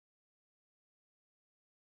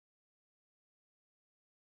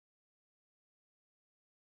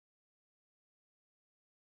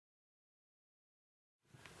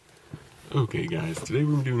Okay guys, today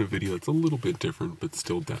we're doing a video that's a little bit different, but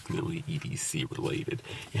still definitely EDC related.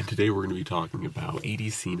 And today we're going to be talking about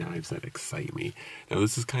EDC knives that excite me. Now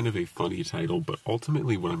this is kind of a funny title, but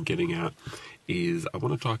ultimately what I'm getting at is I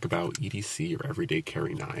want to talk about EDC or everyday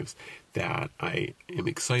carry knives that I am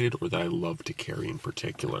excited or that I love to carry in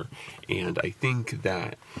particular. And I think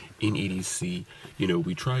that in EDC,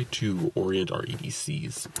 we try to orient our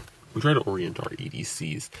EDCs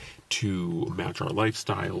to match our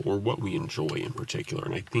lifestyle or what we enjoy in particular.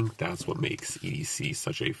 And I think that's what makes EDC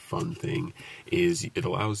such a fun thing, is it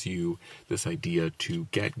allows you this idea to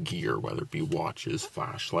get gear, whether it be watches,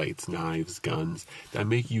 flashlights, knives, guns, that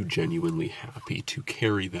make you genuinely happy to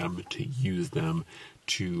carry them, to use them,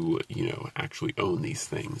 to actually own these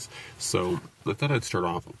things. So I thought I'd start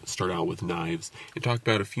out with knives and talk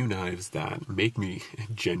about a few knives that make me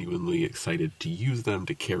genuinely excited to use them,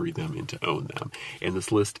 to carry them, and to own them. And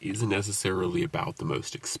this list isn't necessarily about the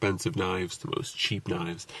most expensive knives, the most cheap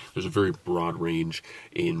knives. There's a very broad range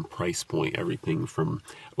in price point, everything from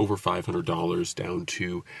over $500 down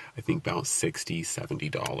to I think about $60,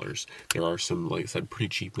 $70. There are some, like I said, pretty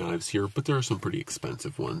cheap knives here, but there are some pretty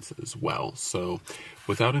expensive ones as well. So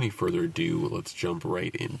without any further ado, let's jump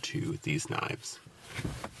right into these knives.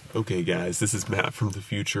 Okay guys, this is Matt from the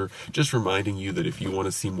future, just reminding you that if you want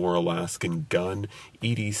to see more Alaskan gun,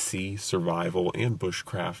 EDC, survival, and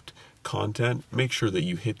bushcraft content, make sure that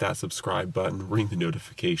you hit that subscribe button, ring the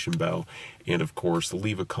notification bell, and of course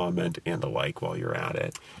leave a comment and a like while you're at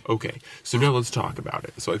it. Okay, so now let's talk about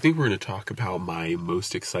it. So I think we're going to talk about my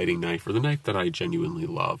most exciting knife, or the knife that I genuinely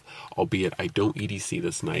love, albeit I don't EDC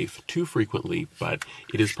this knife too frequently, but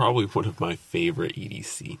it is probably one of my favorite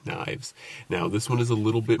EDC knives. Now this one is a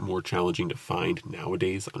little bit more challenging to find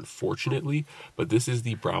nowadays, unfortunately, but this is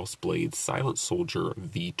the Browse Blade Silent Soldier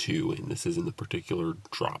V2, and this is in the particular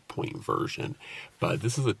drop point version. But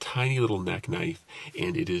this is a tiny little neck knife,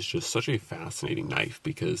 and it is just such a fascinating knife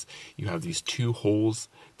because you have these two holes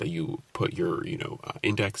that you put your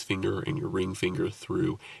index finger and your ring finger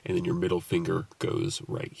through, and then your middle finger goes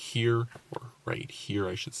right here, or right here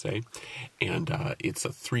I should say, and it's a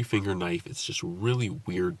 3-finger knife. It's just really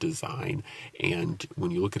weird design, and when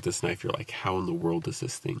you look at this knife you're like, how in the world does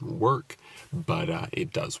this thing work? But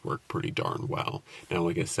it does work pretty darn well. Now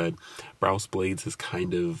like I said, Browse Blades has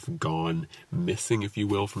kind of gone missing, if you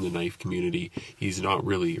will, from the knife community. He's not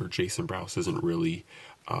really, or Jason Browse isn't really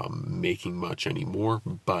making much anymore,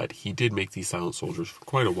 but he did make these Silent Soldiers for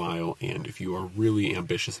quite a while, and if you are really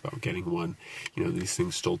ambitious about getting one, these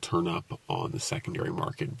things still turn up on the secondary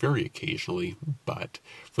market very occasionally, but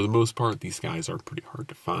for the most part these guys are pretty hard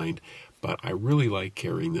to find. But I really like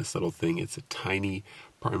carrying this little thing. It's a tiny,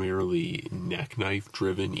 primarily neck knife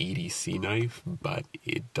driven EDC knife, but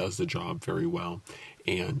it does the job very well,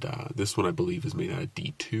 and this one I believe is made out of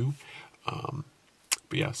D2.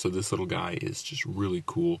 But yeah, so this little guy is just really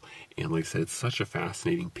cool, and like I said, it's such a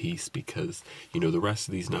fascinating piece because, the rest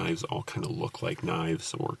of these knives all kind of look like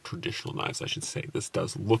knives, or traditional knives, I should say. This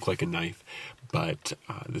does look like a knife, but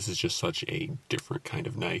this is just such a different kind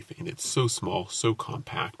of knife, and it's so small, so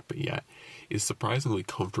compact, but yet is surprisingly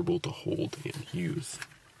comfortable to hold and use.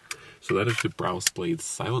 So that is the Browse Blade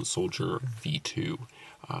Silent Soldier V2,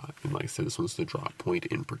 and like I said, this one's the drop point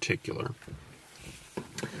in particular.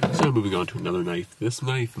 So now moving on to another knife. This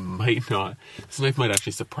knife might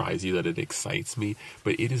actually surprise you that it excites me,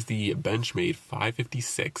 but it is the Benchmade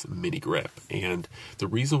 556 mini grip. And the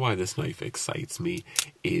reason why this knife excites me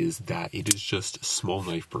is that it is just small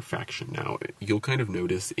knife perfection. Now, you'll kind of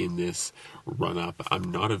notice in this run-up, I'm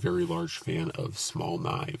not a very large fan of small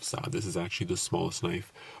knives. This is actually the smallest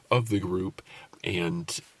knife of the group,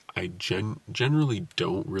 and I generally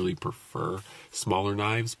don't really prefer smaller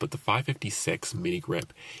knives, but the 556 mini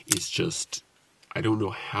grip is just, I don't know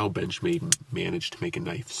how Benchmade managed to make a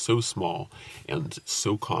knife so small and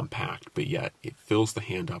so compact, but yet it fills the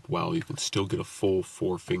hand up well. You can still get a full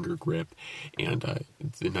 4-finger grip, and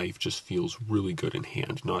the knife just feels really good in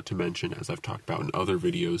hand. Not to mention, as I've talked about in other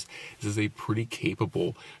videos, this is a pretty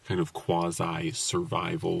capable kind of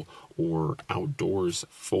quasi-survival or outdoors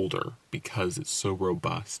folder because it's so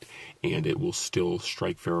robust and it will still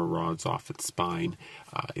strike ferro rods off its spine.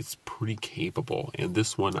 It's pretty capable, and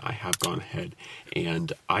this one I have gone ahead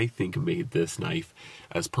and I think made this knife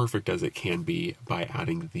as perfect as it can be by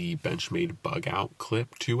adding the Benchmade bug out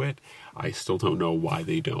clip to it. I still don't know why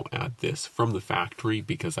they don't add this from the factory,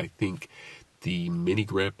 because I think the mini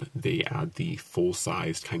grip, they add the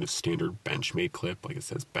full-sized kind of standard Benchmade clip, like it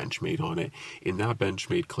says Benchmade on it. In that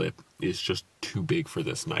Benchmade clip, is just too big for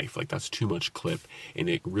this knife. Like, that's too much clip, and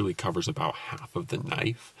it really covers about half of the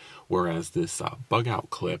knife. Whereas this bug out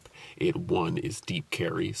clip, one is deep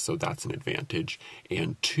carry, so that's an advantage,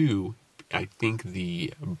 and two, I think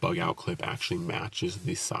the bug out clip actually matches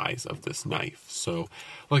the size of this knife. So,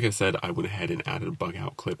 like I said, I went ahead and added a bug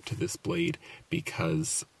out clip to this blade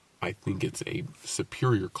because I think it's a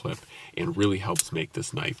superior clip and really helps make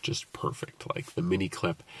this knife just perfect. Like, the mini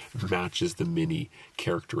clip matches the mini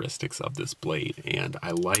characteristics of this blade, and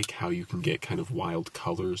I like how you can get kind of wild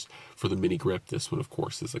colors for the mini grip. This one, of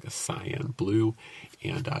course, is like a cyan blue,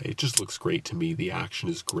 and it just looks great to me. The action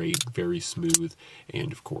is great, very smooth,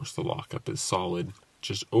 and of course the lockup is solid.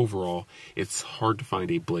 Just overall, it's hard to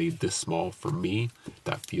find a blade this small for me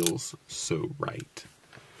that feels so right.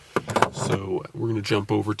 So we're going to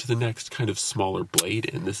jump over to the next kind of smaller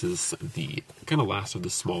blade, and this is the kind of last of the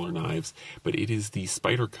smaller knives, but it is the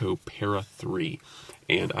Spyderco Para 3.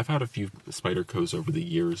 And I've had a few Spydercos over the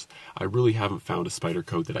years. I really haven't found a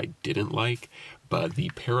Spyderco that I didn't like, but the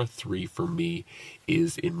Para 3 for me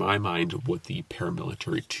is, in my mind, what the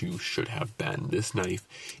Paramilitary 2 should have been. This knife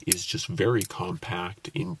is just very compact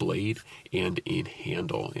in blade and in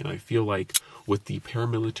handle, and I feel like with the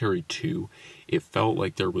Paramilitary 2, it felt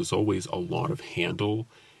like there was always a lot of handle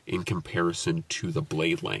in comparison to the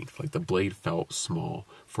blade length. Like, the blade felt small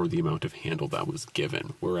for the amount of handle that was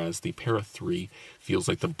given, whereas the Para 3 feels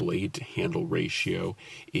like the blade to handle ratio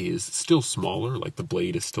is still smaller. Like, the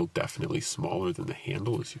blade is still definitely smaller than the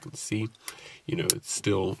handle, as you can see. You know, it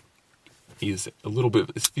still is a little bit,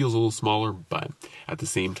 it feels a little smaller, but at the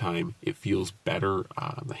same time, it feels better.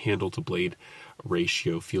 The handle to blade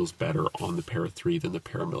ratio feels better on the Para 3 than the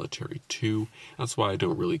Paramilitary 2. That's why I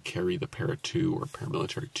don't really carry the Para 2 or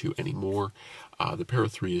Paramilitary 2 anymore. The Para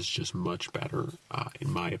 3 is just much better,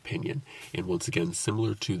 in my opinion. And once again,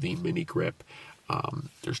 similar to the mini grip,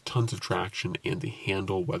 there's tons of traction, and the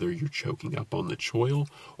handle, whether you're choking up on the choil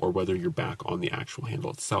or whether you're back on the actual handle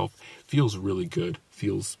itself, feels really good,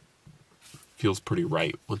 feels pretty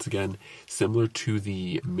right. Once again, similar to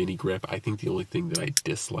the mini grip, I think the only thing that I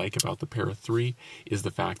dislike about the Para 3 is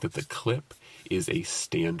the fact that the clip is a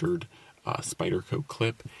standard Spyderco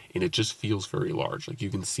clip, and it just feels very large. Like,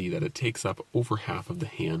 you can see that it takes up over half of the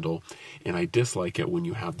handle, and I dislike it when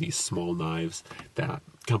you have these small knives that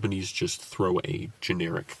companies just throw a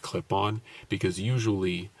generic clip on, because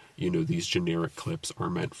usually, you know, these generic clips are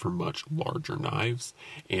meant for much larger knives,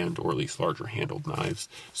 or at least larger handled knives.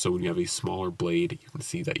 So when you have a smaller blade, you can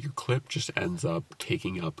see that your clip just ends up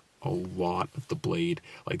taking up a lot of the blade.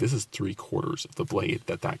 Like, this is 3/4 of the blade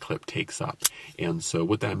that clip takes up. And so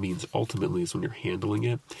what that means ultimately is when you're handling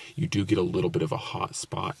it, you do get a little bit of a hot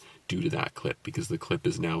spot due to that clip, because the clip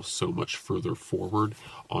is now so much further forward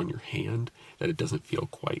on your hand that it doesn't feel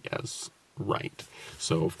quite as right.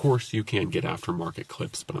 So of course you can get aftermarket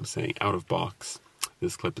clips, but I'm saying out of box,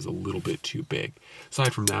 this clip is a little bit too big.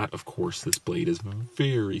 Aside from that, of course, this blade is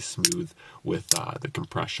very smooth with the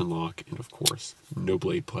compression lock, and of course, no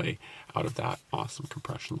blade play out of that awesome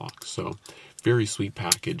compression lock. So, very sweet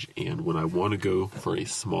package, and when I want to go for a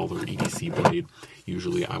smaller EDC blade,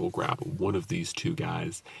 usually I will grab one of these two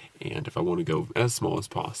guys, and if I want to go as small as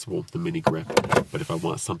possible, the mini grip, but if I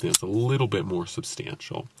want something that's a little bit more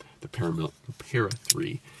substantial, the Para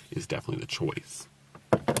 3 is definitely the choice.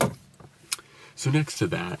 So next to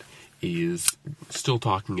that is, still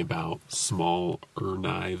talking about smaller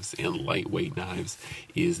knives and lightweight knives,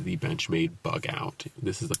 is the Benchmade Bug Out.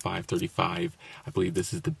 This is a 535. I believe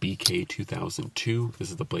this is the BK 2002. This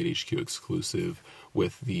is the Blade HQ exclusive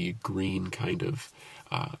with the green kind of,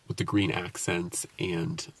 with the green accents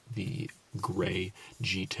and the gray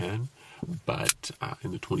G10, but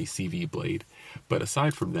in the 20 CV blade. But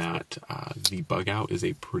aside from that, the Bug Out is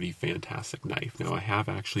a pretty fantastic knife. Now, I have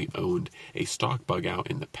actually owned a stock Bug Out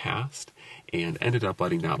in the past and ended up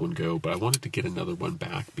letting that one go, but I wanted to get another one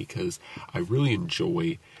back because I really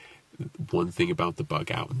enjoy one thing about the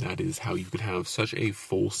Bug Out, and that is how you can have such a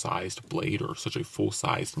full-sized blade, or such a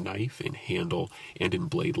full-sized knife in handle and in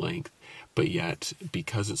blade length, but yet,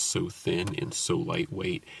 because it's so thin and so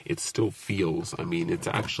lightweight, it still feels, I mean, it's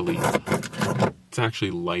actually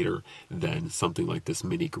lighter than something like this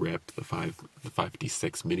mini grip, the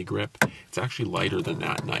 556 mini grip. It's actually lighter than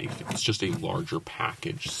that knife. It's just a larger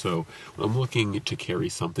package. So when I'm looking to carry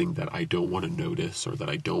something that I don't want to notice, or that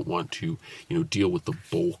I don't want to, deal with the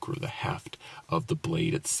bulk or the heft of the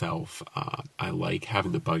blade itself, I like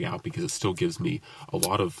having the Bug Out because it still gives me a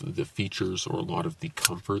lot of the features or a lot of the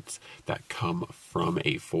comforts that come from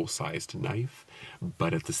a full-sized knife,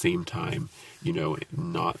 but at the same time,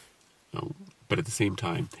 not but at the same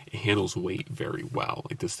time, it handles weight very well.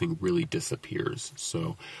 Like, this thing really disappears.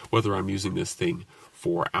 So whether I'm using this thing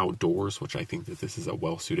for outdoors, which I think that this is a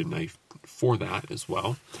well-suited knife for that as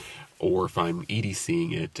well, or if I'm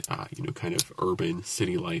EDCing it, kind of urban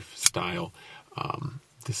city life style,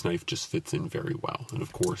 this knife just fits in very well. And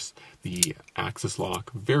of course, the axis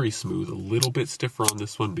lock, very smooth, a little bit stiffer on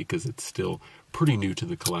this one because it's still pretty new to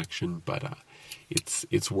the collection, but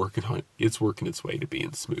it's working its way to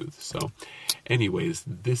being smooth. So anyways,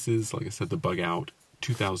 this is, like I said, the Bug Out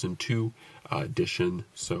 2002 edition,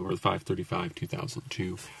 or the 535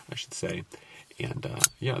 2002, I should say. And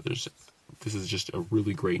this is just a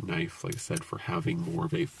really great knife, like I said, for having more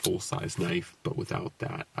of a full-size knife, but without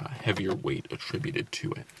that heavier weight attributed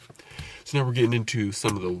to it. So now we're getting into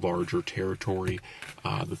some of the larger territory.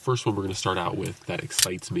 The first one we're going to start out with that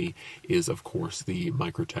excites me is, of course, the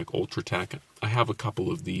Microtech Ultratech. I have a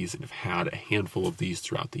couple of these and have had a handful of these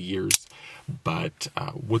throughout the years, but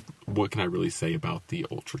what can I really say about the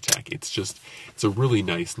Ultratech? It's a really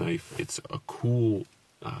nice knife. It's a cool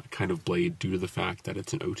kind of blade due to the fact that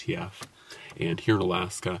it's an OTF. And here in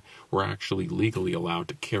Alaska, we're actually legally allowed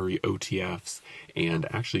to carry OTFs and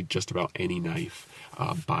actually just about any knife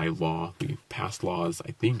by law. We passed laws,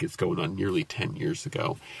 I think it's going on nearly 10 years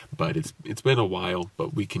ago, but it's been a while,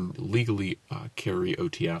 but we can legally carry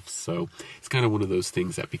OTFs. So it's kind of one of those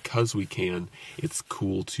things that because we can, it's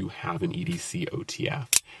cool to have an EDC OTF,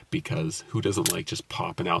 because who doesn't like just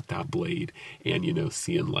popping out that blade and,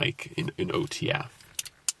 seeing like an OTF?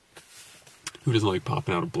 Who doesn't like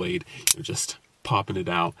popping out a blade, just popping it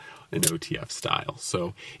out in OTF style?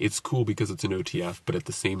 So it's cool because it's an OTF, but at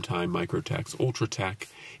the same time, Microtech's Ultratech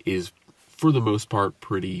is, for the most part,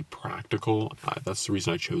 pretty practical. That's the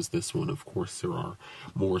reason I chose this one. Of course, there are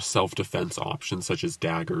more self-defense options, such as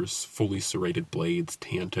daggers, fully serrated blades,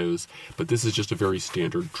 tantos, but this is just a very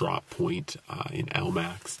standard drop point in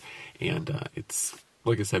LMAX, and it's,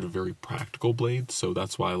 like I said, a very practical blade, so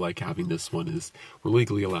that's why I like having this one. Is we're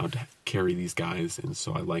legally allowed to carry these guys, and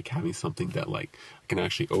so I like having something that I can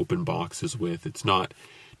actually open boxes with. It's not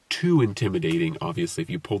too intimidating. Obviously, if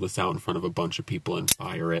you pull this out in front of a bunch of people and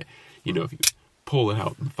fire it, if you pull it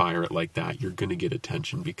out and fire it like that, you're going to get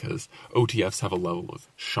attention because OTFs have a level of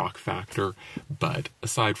shock factor. But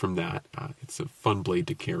aside from that, it's a fun blade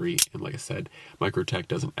to carry, and like I said, Microtech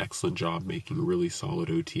does an excellent job making really solid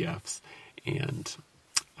OTFs, and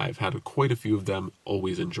I've had quite a few of them,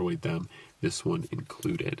 always enjoyed them, this one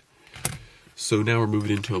included. So now we're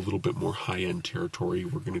moving into a little bit more high-end territory.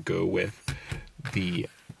 We're going to go with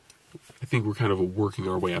I think we're kind of working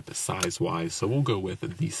our way up size-wise, so we'll go with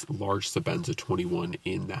the large Sebenza 21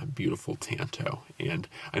 in that beautiful Tanto. And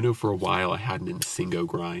I know for a while I had an Insingo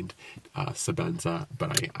grind Sebenza,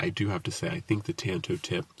 but I do have to say I think the Tanto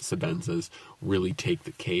tip Sebenzas really take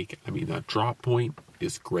the cake. I mean, that drop point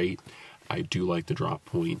is great. I do like the drop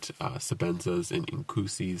point Sebenzas and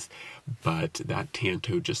Inkusis, but that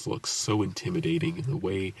Tanto just looks so intimidating, and the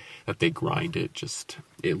way that they grind it,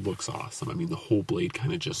 it looks awesome. I mean, the whole blade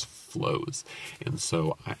kind of just flows, and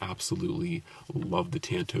so I absolutely love the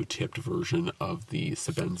Tanto tipped version of the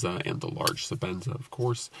Sebenza and the large Sebenza, of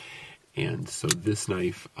course. And so this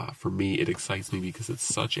knife, for me, it excites me because it's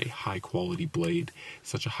such a high-quality blade,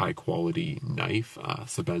 such a high-quality knife,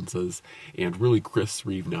 Sebenzas, and really Chris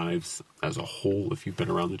Reeve knives as a whole, if you've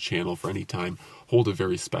been around the channel for any time, hold a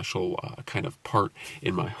very special kind of part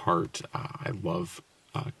in my heart. I love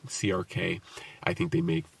CRK. I think they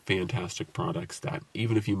make fantastic products that,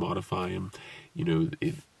 even if you modify them,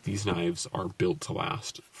 these knives are built to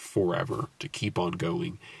last forever, to keep on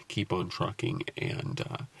going, keep on trucking, and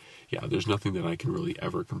yeah, there's nothing that I can really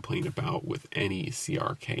ever complain about with any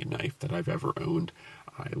CRK knife that I've ever owned.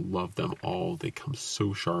 I love them all. They come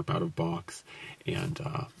so sharp out of box, and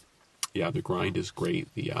yeah, the grind is great.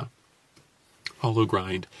 The hollow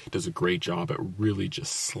grind does a great job at really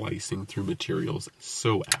just slicing through materials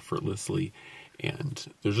so effortlessly, and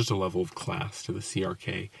there's just a level of class to the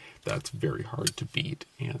CRK that's very hard to beat,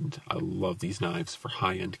 and I love these knives for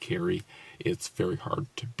high-end carry. It's very hard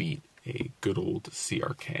to beat a good old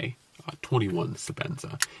CRK 21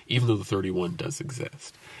 Sebenza, even though the 31 does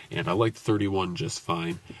exist. And I like the 31 just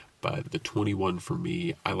fine, but the 21 for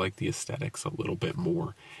me, I like the aesthetics a little bit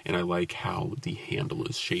more, and I like how the handle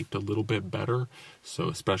is shaped a little bit better. So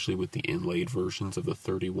especially with the inlaid versions of the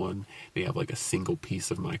 31, they have like a single piece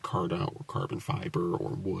of micarta or carbon fiber or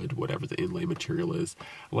wood, whatever the inlay material is.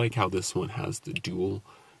 I like how this one has the dual,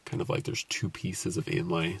 kind of like there's two pieces of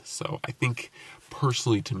inlay. So I think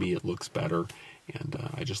personally to me it looks better, and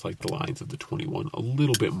I just like the lines of the 21 a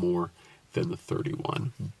little bit more than the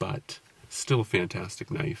 31. But still a fantastic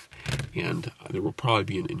knife, and there will probably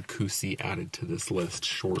be an Inkusi added to this list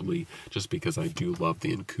shortly, just because I do love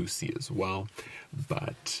the Inkusi as well.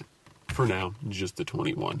 But for now, just the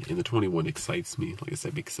 21, and the 21 excites me, like I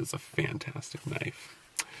said, because it's a fantastic knife.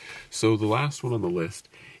 So the last one on the list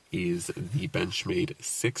is the Benchmade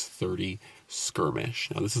 630 Skirmish.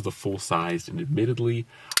 Now this is the full size, and admittedly,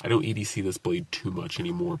 I don't EDC this blade too much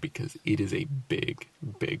anymore because it is a big,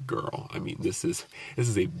 big girl. I mean, this is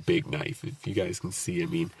a big knife. If you guys can see, I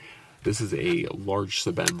mean, this is a large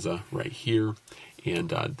Sabenza right here, and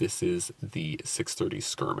this is the 630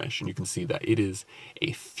 Skirmish, and you can see that it is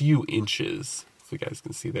a few inches, if you guys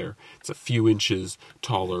can see there, it's a few inches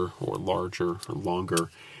taller or larger or longer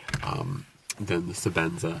than the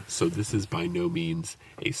Sabenza, so this is by no means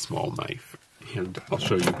a small knife. And I'll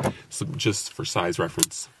show you some, just for size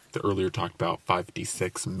reference, the earlier talked about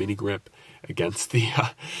 556 mini grip against the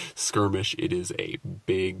Skirmish. It is a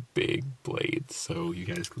big, big blade, so you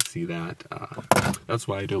guys can see that. That's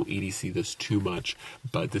why I don't EDC this too much,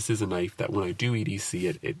 but this is a knife that when I do EDC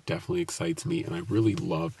it, it definitely excites me, and I really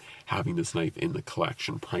love having this knife in the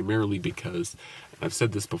collection, primarily because, I've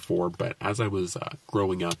said this before, but as I was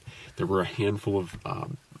growing up, there were a handful of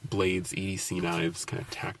blades, EDC knives, kind of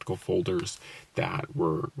tactical folders that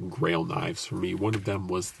were grail knives for me. One of them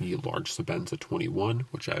was the large Sabenza 21,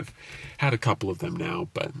 which I've had a couple of them now,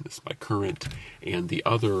 but this is my current, and the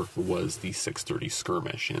other was the 630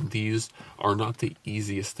 Skirmish, and these are not the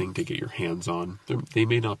easiest thing to get your hands on. They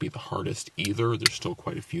may not be the hardest either. There's still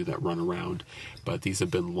quite a few that run around, but these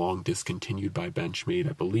have been long discontinued by Benchmade.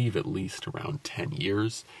 I believe at least around 10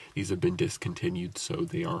 years these have been discontinued, so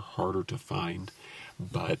they are harder to find.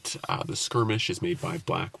 But the Skirmish is made by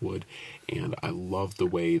Blackwood, and I love the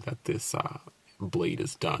way that this blade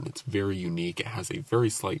is done. It's very unique. It has a very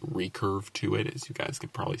slight recurve to it, as you guys can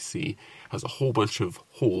probably see. It has a whole bunch of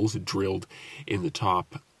holes drilled in the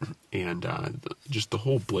top, and just the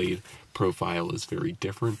whole blade profile is very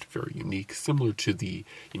different, very unique, similar to the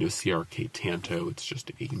CRK Tanto. It's just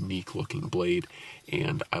a unique looking blade,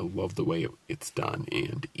 and I love the way it's done.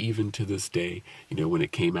 And even to this day, when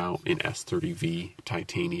it came out in S30V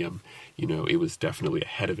titanium, it was definitely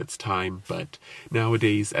ahead of its time, but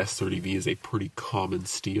nowadays S30V is a pretty common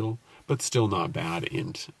steel, but still not bad,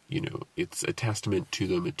 and it's a testament to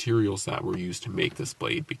the materials that were used to make this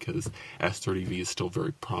blade, because S30V is still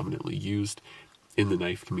very prominently used in the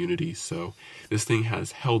knife community. So this thing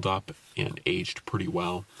has held up and aged pretty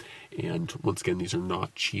well, and once again, these are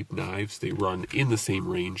not cheap knives. They run in the same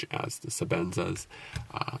range as the Sabenzas,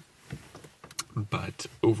 but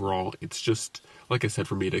overall, it's just, like I said,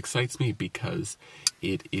 for me, it excites me because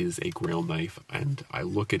it is a grail knife, and I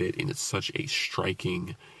look at it and it's such a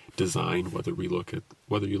striking design, whether you look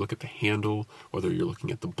at the handle, whether you're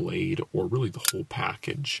looking at the blade, or really the whole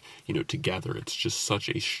package, together. It's just such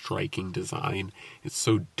a striking design. It's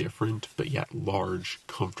so different, but yet large,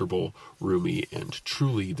 comfortable, roomy, and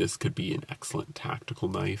truly this could be an excellent tactical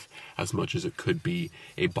knife as much as it could be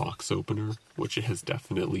a box opener, which it has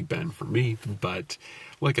definitely been for me. But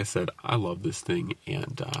like I said, I love this thing,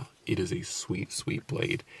 and it is a sweet, sweet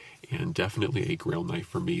blade, and definitely a grail knife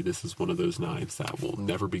for me. This is one of those knives that will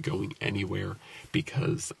never be going anywhere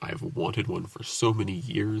because I've wanted one for so many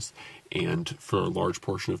years, and for a large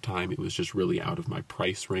portion of time it was just really out of my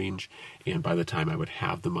price range, and by the time I would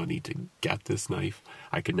have the money to get this knife,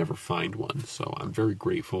 I could never find one. So I'm very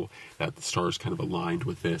grateful that the stars kind of aligned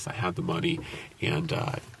with this. I had the money, and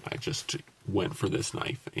I just went for this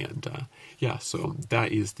knife, and yeah, so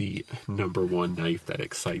that is the number one knife that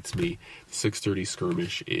excites me. The 630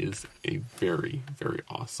 Skirmish is a very, very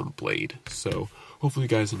awesome blade. So hopefully you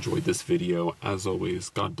guys enjoyed this video. As always,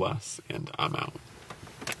 God bless, and I'm out.